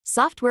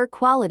Software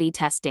Quality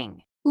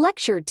Testing.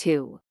 Lecture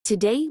 2.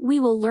 Today we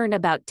will learn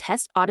about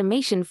test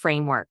automation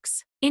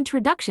frameworks.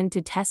 Introduction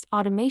to test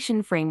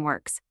automation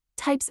frameworks.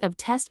 Types of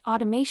test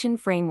automation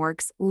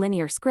frameworks: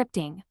 linear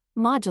scripting,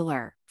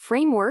 modular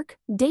framework,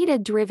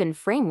 data-driven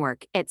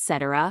framework,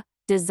 etc.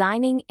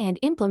 Designing and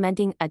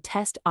implementing a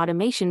test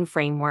automation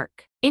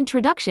framework.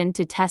 Introduction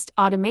to test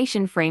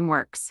automation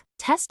frameworks.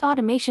 Test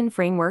automation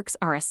frameworks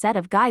are a set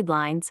of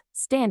guidelines,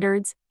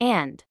 standards,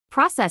 and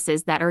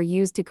processes that are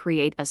used to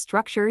create a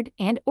structured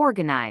and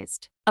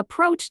organized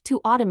approach to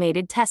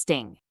automated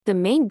testing. The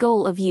main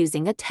goal of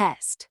using a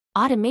test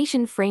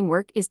automation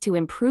framework is to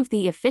improve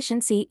the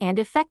efficiency and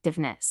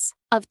effectiveness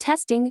of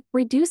testing,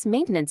 reduce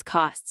maintenance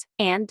costs,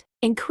 and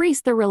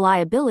increase the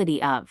reliability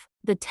of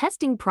the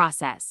testing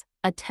process.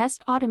 A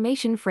test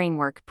automation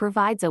framework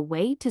provides a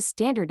way to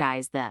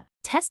standardize the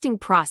testing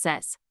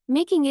process,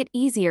 making it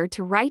easier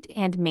to write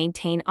and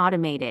maintain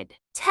automated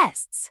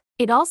tests.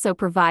 It also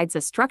provides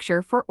a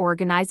structure for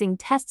organizing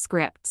test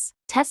scripts,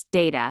 test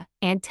data,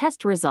 and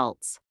test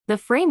results. The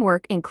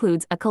framework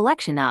includes a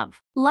collection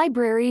of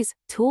libraries,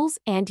 tools,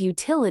 and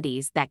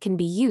utilities that can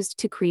be used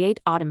to create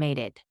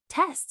automated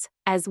tests,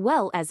 as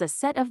well as a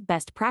set of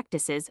best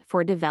practices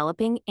for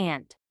developing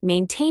and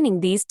maintaining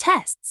these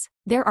tests.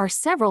 There are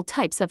several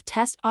types of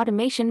test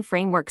automation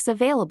frameworks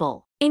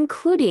available,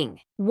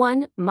 including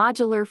 1.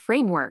 Modular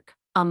framework.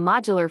 A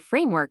modular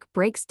framework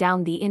breaks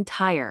down the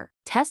entire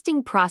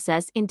testing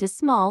process into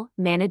small,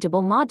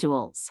 manageable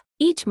modules.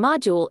 Each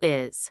module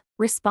is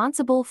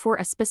responsible for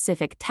a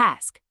specific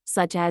task,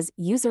 such as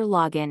user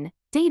login,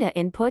 data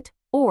input,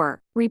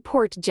 or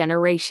report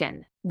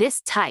generation. This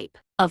type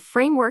of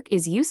framework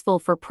is useful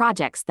for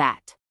projects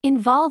that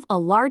involve a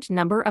large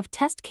number of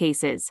test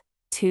cases.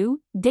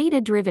 2.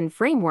 Data-driven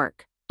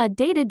framework. A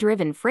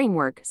data-driven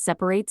framework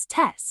separates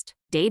test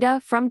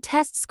data from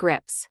test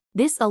scripts.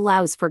 This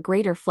allows for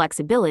greater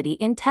flexibility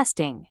in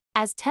testing,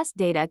 as test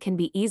data can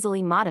be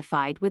easily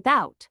modified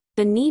without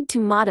the need to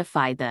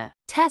modify the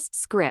test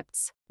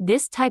scripts.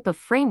 This type of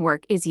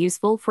framework is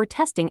useful for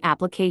testing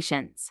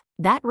applications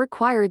that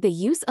require the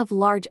use of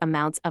large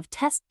amounts of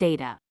test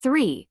data.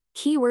 3.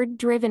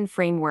 Keyword-driven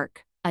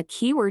framework. A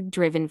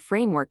keyword-driven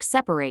framework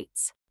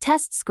separates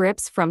test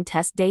scripts from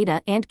test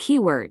data and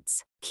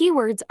keywords.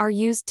 Keywords are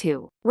used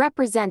to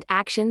represent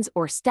actions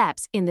or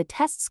steps in the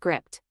test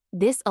script.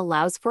 This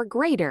allows for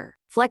greater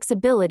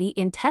flexibility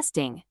in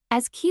testing,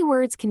 as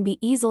keywords can be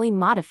easily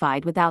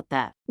modified without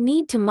the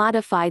need to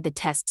modify the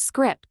test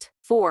script.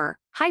 4.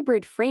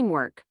 Hybrid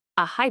framework.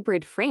 A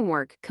hybrid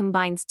framework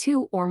combines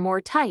two or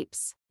more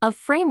types of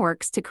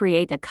frameworks to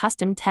create a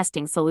custom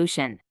testing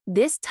solution.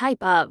 This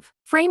type of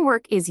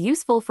framework is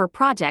useful for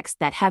projects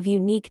that have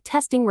unique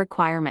testing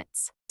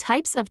requirements.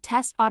 Types of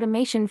test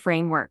automation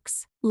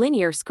frameworks: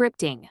 linear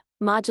scripting,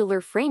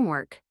 modular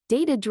framework,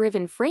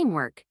 data-driven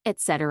framework,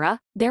 etc.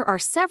 There are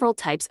several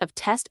types of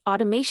test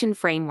automation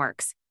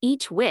frameworks,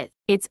 each with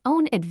its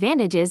own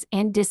advantages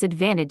and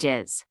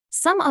disadvantages.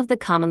 Some of the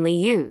commonly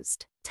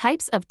used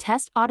types of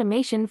test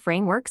automation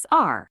frameworks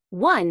are: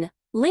 1.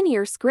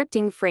 Linear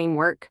scripting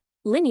framework.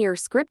 Linear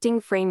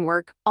scripting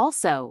framework,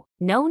 also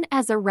known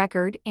as a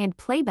record and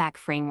playback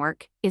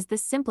framework, is the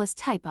simplest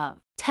type of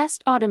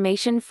test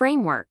automation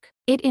framework.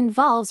 It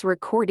involves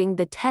recording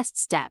the test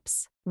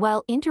steps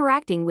while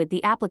interacting with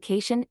the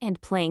application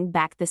and playing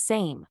back the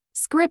same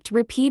script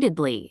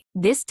repeatedly.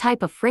 This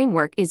type of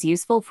framework is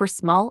useful for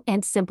small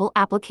and simple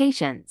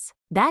applications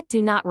that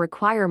do not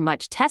require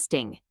much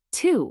testing.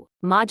 2.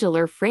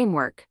 Modular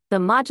framework. The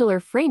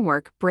modular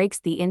framework breaks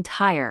the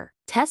entire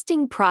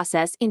testing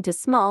process into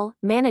small,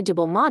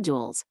 manageable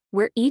modules,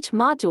 where each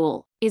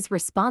module is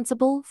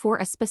responsible for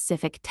a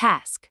specific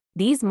task.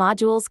 These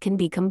modules can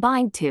be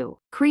combined to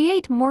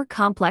create more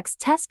complex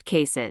test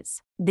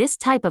cases. This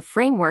type of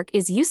framework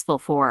is useful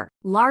for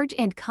large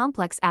and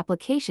complex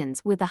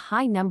applications with a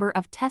high number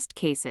of test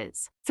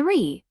cases.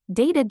 3.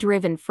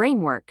 Data-driven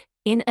framework.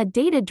 In a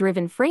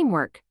data-driven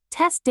framework,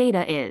 test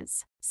data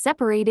is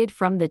separated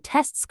from the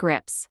test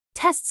scripts.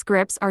 Test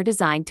scripts are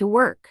designed to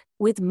work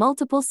with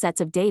multiple sets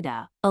of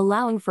data,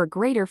 allowing for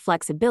greater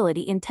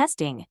flexibility in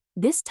testing.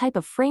 This type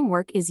of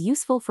framework is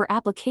useful for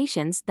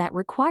applications that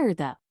require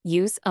the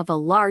use of a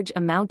large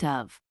amount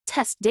of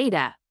test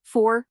data.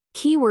 4.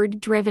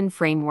 Keyword-driven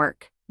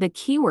framework. The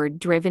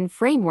keyword-driven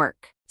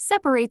framework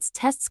separates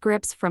test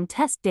scripts from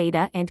test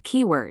data and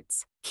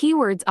keywords.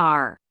 Keywords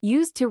are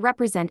used to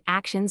represent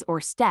actions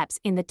or steps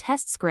in the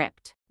test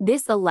script.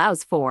 This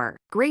allows for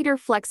greater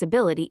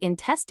flexibility in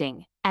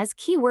testing, as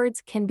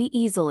keywords can be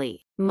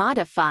easily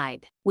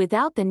modified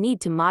without the need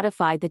to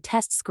modify the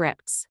test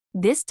scripts.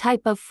 This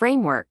type of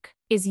framework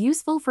is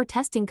useful for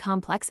testing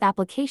complex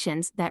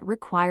applications that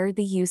require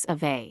the use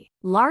of a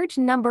large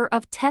number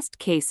of test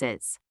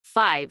cases.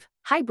 5.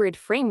 Hybrid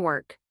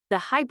framework. The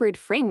hybrid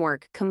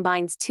framework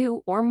combines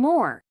two or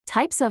more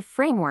types of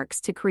frameworks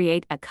to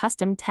create a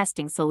custom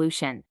testing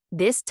solution.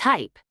 This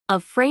type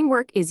of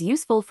framework is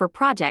useful for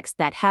projects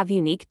that have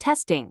unique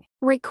testing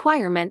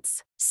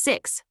requirements.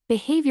 6.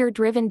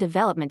 Behavior-driven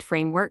development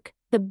framework.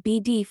 The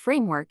BD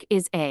framework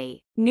is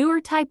a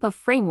newer type of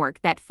framework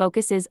that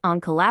focuses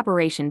on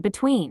collaboration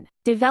between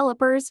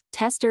developers,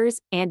 testers,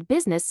 and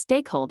business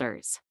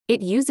stakeholders.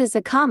 It uses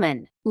a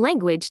common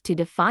language to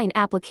define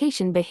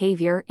application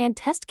behavior and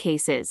test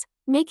cases,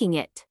 making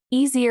it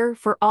easier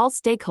for all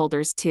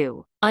stakeholders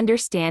to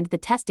understand the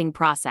testing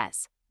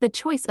process. The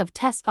choice of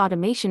test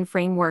automation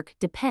framework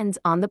depends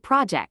on the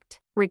project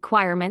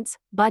requirements,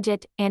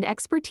 budget, and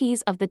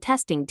expertise of the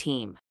testing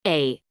team.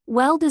 A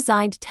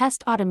well-designed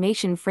test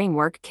automation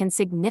framework can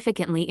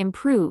significantly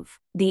improve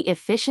the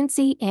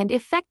efficiency and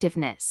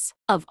effectiveness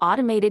of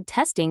automated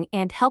testing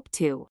and help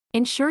to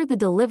ensure the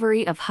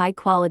delivery of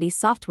high-quality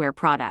software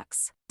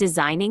products.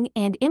 Designing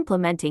and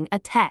implementing a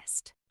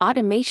test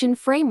automation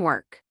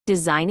framework.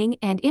 Designing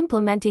and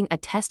implementing a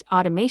test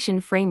automation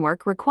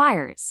framework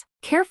requires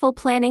careful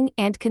planning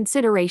and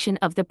consideration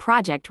of the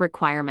project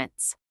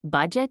requirements,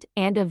 budget,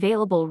 and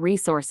available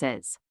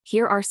resources.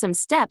 Here are some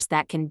steps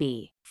that can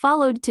be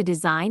followed to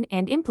design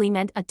and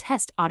implement a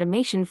test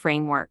automation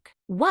framework.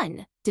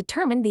 1.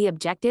 Determine the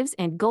objectives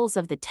and goals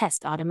of the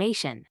test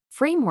automation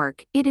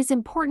framework. It is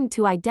important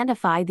to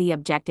identify the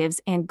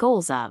objectives and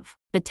goals of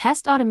the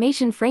test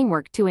automation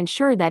framework to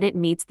ensure that it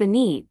meets the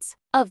needs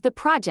of the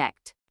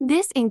project.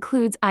 This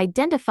includes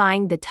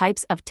identifying the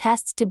types of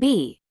tests to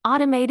be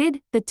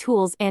automated, the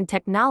tools and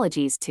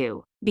technologies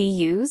to be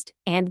used,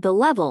 and the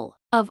level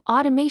of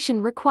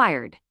automation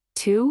required.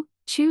 2.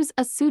 Choose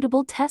a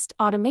suitable test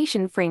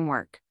automation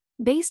framework.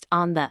 Based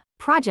on the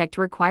project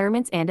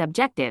requirements and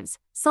objectives,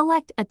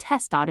 select a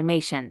test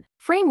automation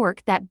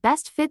framework that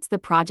best fits the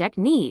project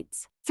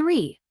needs.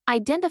 3.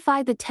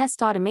 Identify the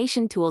test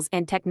automation tools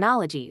and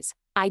technologies.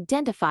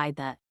 Identify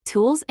the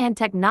tools and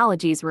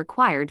technologies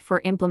required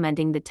for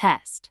implementing the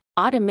test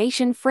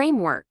automation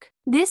framework.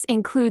 This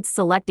includes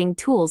selecting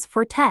tools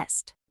for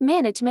test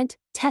management,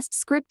 test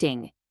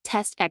scripting,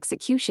 test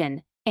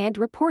execution, and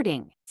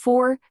reporting.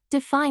 4.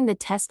 Define the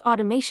test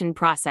automation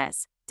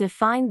process.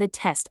 Define the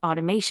test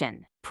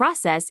automation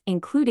process,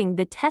 including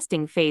the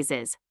testing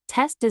phases,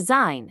 test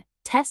design,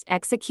 test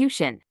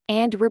execution,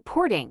 and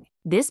reporting.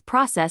 This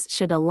process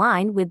should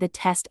align with the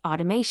test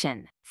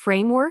automation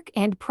framework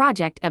and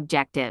project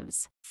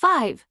objectives.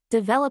 5.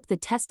 Develop the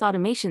test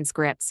automation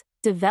scripts.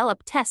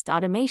 Develop test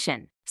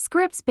automation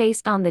scripts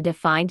based on the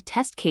defined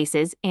test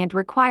cases and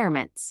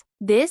requirements.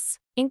 This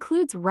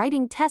includes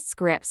writing test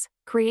scripts,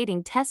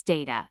 creating test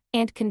data,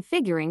 and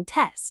configuring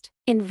test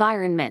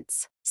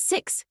environments.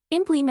 6.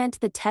 Implement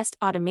the test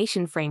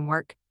automation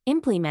framework.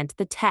 Implement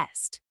the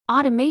test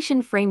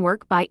automation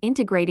framework by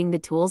integrating the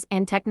tools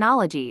and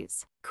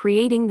technologies,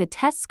 creating the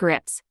test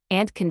scripts,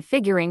 and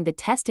configuring the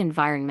test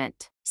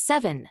environment.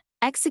 7.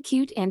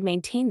 Execute and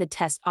maintain the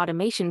test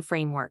automation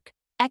framework.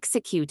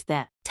 Execute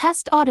the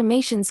test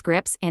automation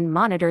scripts and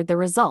monitor the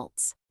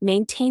results.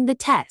 Maintain the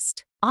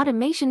test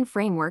automation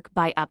framework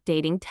by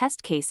updating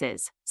test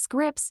cases,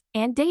 scripts,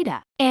 and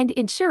data, and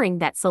ensuring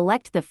that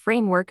select the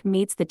framework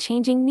meets the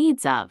changing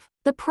needs of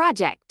the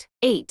project.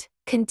 8.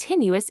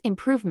 Continuous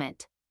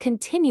improvement.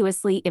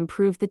 Continuously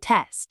improve the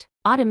test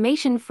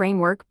automation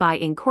framework by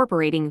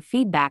incorporating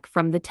feedback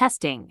from the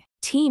testing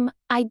team,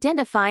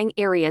 identifying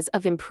areas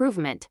of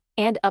improvement,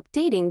 and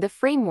updating the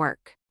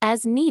framework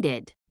as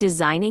needed.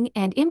 Designing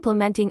and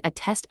implementing a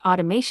test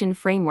automation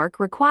framework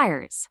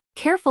requires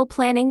careful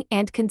planning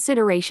and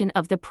consideration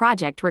of the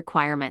project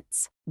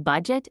requirements,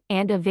 budget,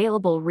 and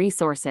available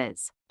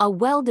resources. A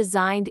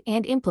well-designed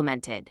and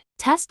implemented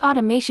test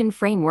automation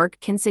framework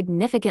can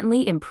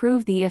significantly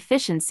improve the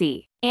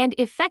efficiency and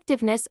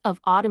effectiveness of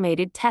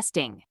automated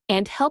testing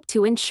and help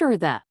to ensure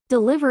the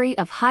delivery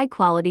of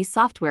high-quality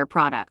software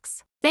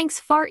products. Thanks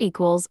for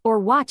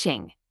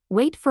watching.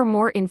 Wait for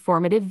more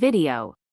informative video.